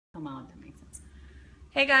come out. That makes sense.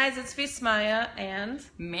 Hey guys, it's Vismaya and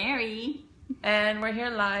Mary. And we're here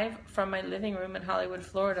live from my living room in Hollywood,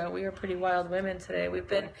 Florida. We are pretty wild women today. We've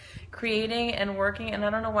been creating and working, and I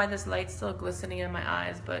don't know why this light's still glistening in my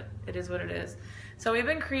eyes, but it is what it is. So we've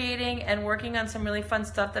been creating and working on some really fun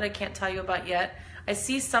stuff that I can't tell you about yet. I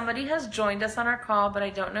see somebody has joined us on our call, but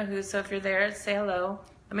I don't know who, so if you're there, say hello.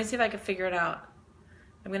 Let me see if I can figure it out.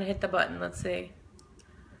 I'm gonna hit the button, let's see.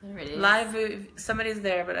 There it is. Live, somebody's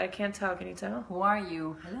there, but I can't tell. Can you tell? Who are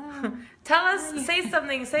you? Hello. Tell us, say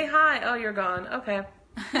something, say hi. Oh, you're gone. Okay.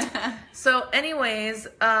 So anyways,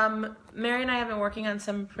 Mary and I have been working on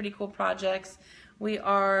some pretty cool projects. We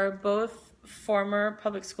are both former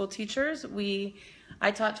public school teachers. I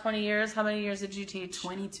taught 20 years. How many years did you teach?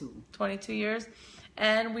 22. 22 years.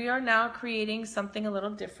 And we are now creating something a little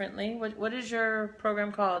differently. What is your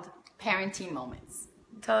program called? Parenting Moments.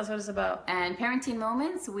 Tell us what it's about. And Parenting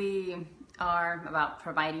Moments, we are about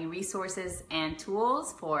providing resources and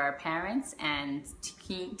tools for parents and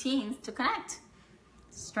teens to connect,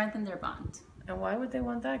 strengthen their bond. And why would they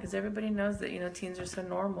want that? Because everybody knows that, teens are so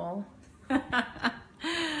normal.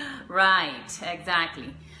 Right,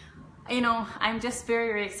 exactly. I'm just very,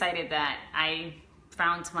 very excited that I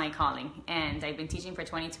found my calling, and I've been teaching for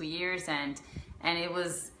 22 years, and it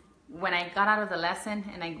was when I got out of the lesson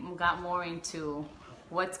and I got more into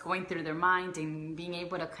what's going through their mind and being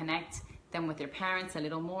able to connect them with their parents a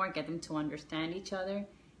little more, get them to understand each other.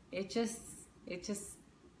 It just, I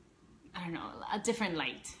don't know, a different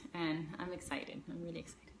light. And I'm excited. I'm really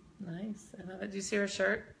excited. Nice. I love it. Do you see her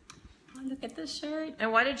shirt? Oh, look at this shirt.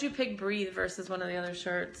 And why did you pick Breathe versus one of the other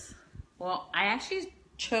shirts? Well, I actually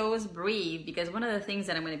chose Breathe because one of the things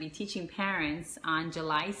that I'm going to be teaching parents on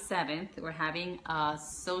July 7th, we're having a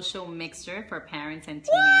social mixer for parents and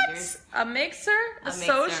teenagers. What? A mixer? A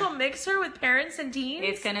social mixer with parents and teens?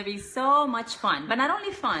 It's going to be so much fun. But not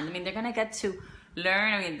only fun, they're going to get to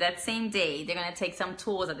learn, that same day, they're going to take some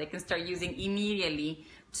tools that they can start using immediately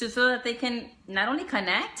so that they can not only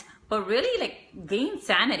connect, but really gain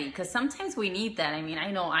sanity, because sometimes we need that. I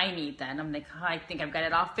know I need that. I'm like, I think I've got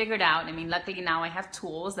it all figured out. Luckily now I have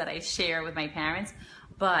tools that I share with my parents,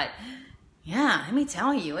 but yeah, let me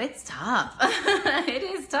tell you, it's tough. It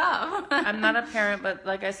is tough. I'm not a parent, but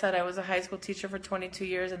like I said, I was a high school teacher for 22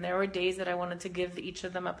 years, and there were days that I wanted to give each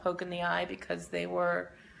of them a poke in the eye because we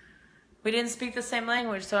didn't speak the same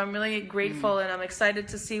language. So I'm really grateful, and I'm excited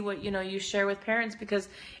to see what, you share with parents, because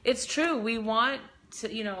it's true. We want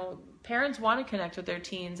to, parents want to connect with their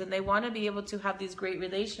teens, and they want to be able to have these great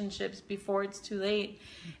relationships before it's too late.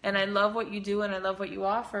 And I love what you do, and I love what you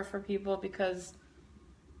offer for people, because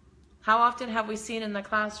how often have we seen in the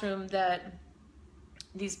classroom that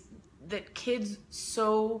kids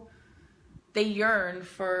they yearn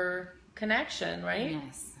for connection, right?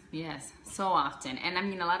 Yes, so often. And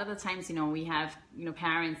a lot of the times, we have,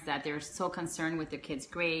 parents that they're so concerned with their kids'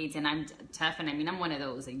 grades, and I'm tough, and I'm one of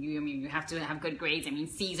those. You have to have good grades.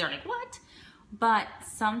 C's are like, what? But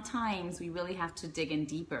sometimes we really have to dig in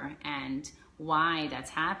deeper and why that's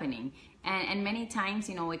happening. And many times,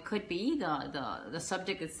 it could be the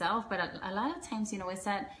subject itself, but a lot of times, it's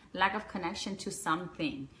that lack of connection to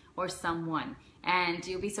something or someone. And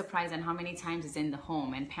you'll be surprised at how many times it's in the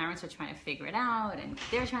home, and parents are trying to figure it out, and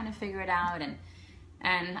they're trying to figure it out, and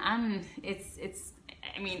I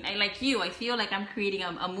like you, I feel like I'm creating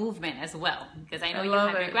a movement as well, because I know you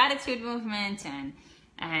have your gratitude movement,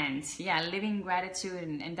 and yeah, living gratitude,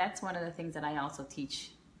 and that's one of the things that I also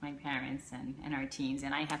teach my parents and our teens,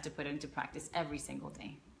 and I have to put it into practice every single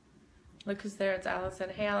day. Look who's there, it's Allison.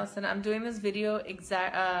 Hey Allison, I'm doing this video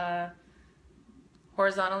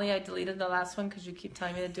horizontally. I deleted the last one because you keep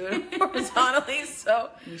telling me to do it horizontally, so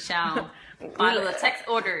we shall follow the text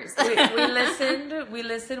orders. we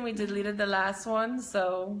listened, we deleted the last one,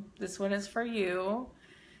 so this one is for you.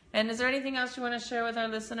 And is there anything else you want to share with our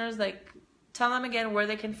listeners? Tell them again where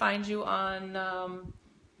they can find you and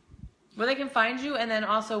then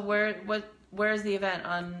also where is the event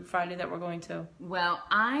on Friday that we're going to? Well,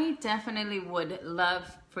 I definitely would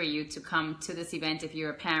love for you to come to this event if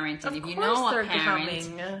you're a parent, and if you know a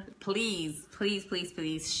parent, please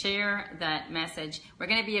share that message. We're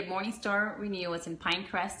going to be at Morningstar Renew. It's in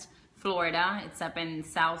Pinecrest, Florida. It's up in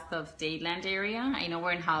south of Dadeland area. I know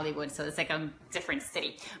we're in Hollywood, so it's like a different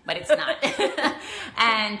city, but it's not.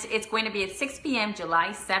 And it's going to be at 6 p.m.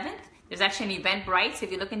 July 7th. There's actually an Eventbrite, so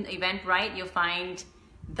if you look in Eventbrite, you'll find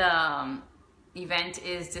the event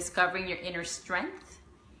is Discovering Your Inner Strength,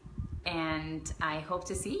 and I hope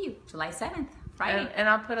to see you July 7th, Friday. And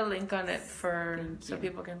I'll put a link on it so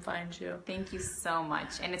people can find you. Thank you so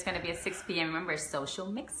much. And it's going to be at 6 p.m. Remember,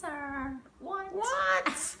 social mixer. What?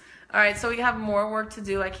 All right, so we have more work to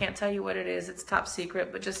do. I can't tell you what it is. It's top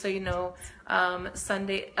secret, but just so you know,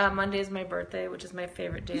 Monday is my birthday, which is my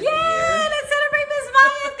favorite day of the year. Let's celebrate Miss Maya.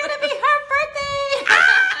 It's going to be her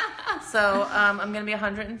birthday. So I'm going to be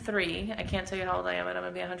 103. I can't tell you how old I am, but I'm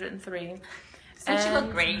going to be 103. So she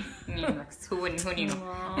looked great. Who knew?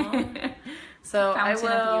 So I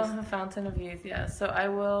will, the fountain of youth, yeah. So I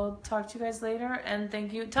will talk to you guys later, and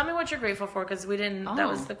thank you. Tell me what you're grateful for, because we didn't, that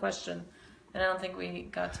was the question. And I don't think we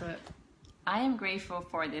got to it. I am grateful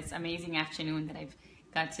for this amazing afternoon that I've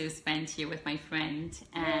got to spend here with my friend.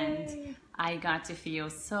 And Yay. I got to feel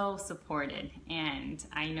so supported. And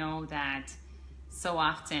I know that so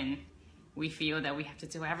often we feel that we have to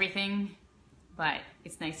do everything. But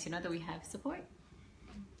it's nice to know that we have support.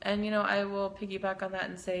 And, you know, I will piggyback on that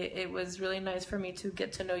and say it was really nice for me to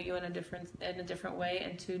get to know you in a different way,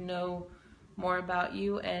 and to know more about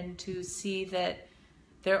you, and to see that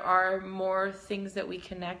there are more things that we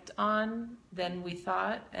connect on than we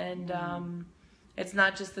thought. And it's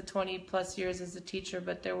not just the 20 plus years as a teacher,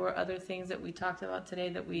 but there were other things that we talked about today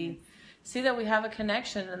that we see that we have a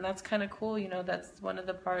connection, and that's kind of cool. You know, that's one of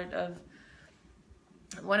the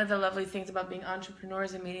lovely things about being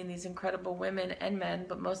entrepreneurs and meeting these incredible women and men,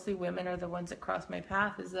 but mostly women are the ones that cross my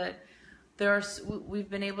path, is that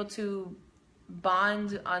we've been able to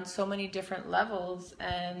bond on so many different levels.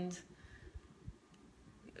 And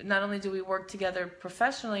not only do we work together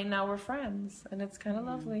professionally, now we're friends, and it's kind of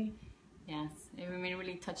lovely. Yes, it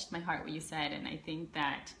really touched my heart what you said, and I think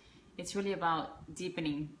that it's really about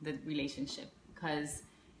deepening the relationship, because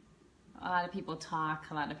a lot of people talk,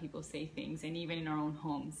 a lot of people say things, and even in our own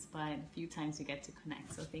homes, but a few times we get to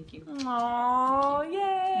connect, so thank you. Oh,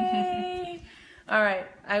 yay! All right,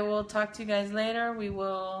 I will talk to you guys later. We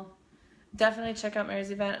will definitely check out Mery's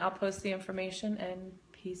event. I'll post the information, and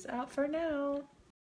peace out for now.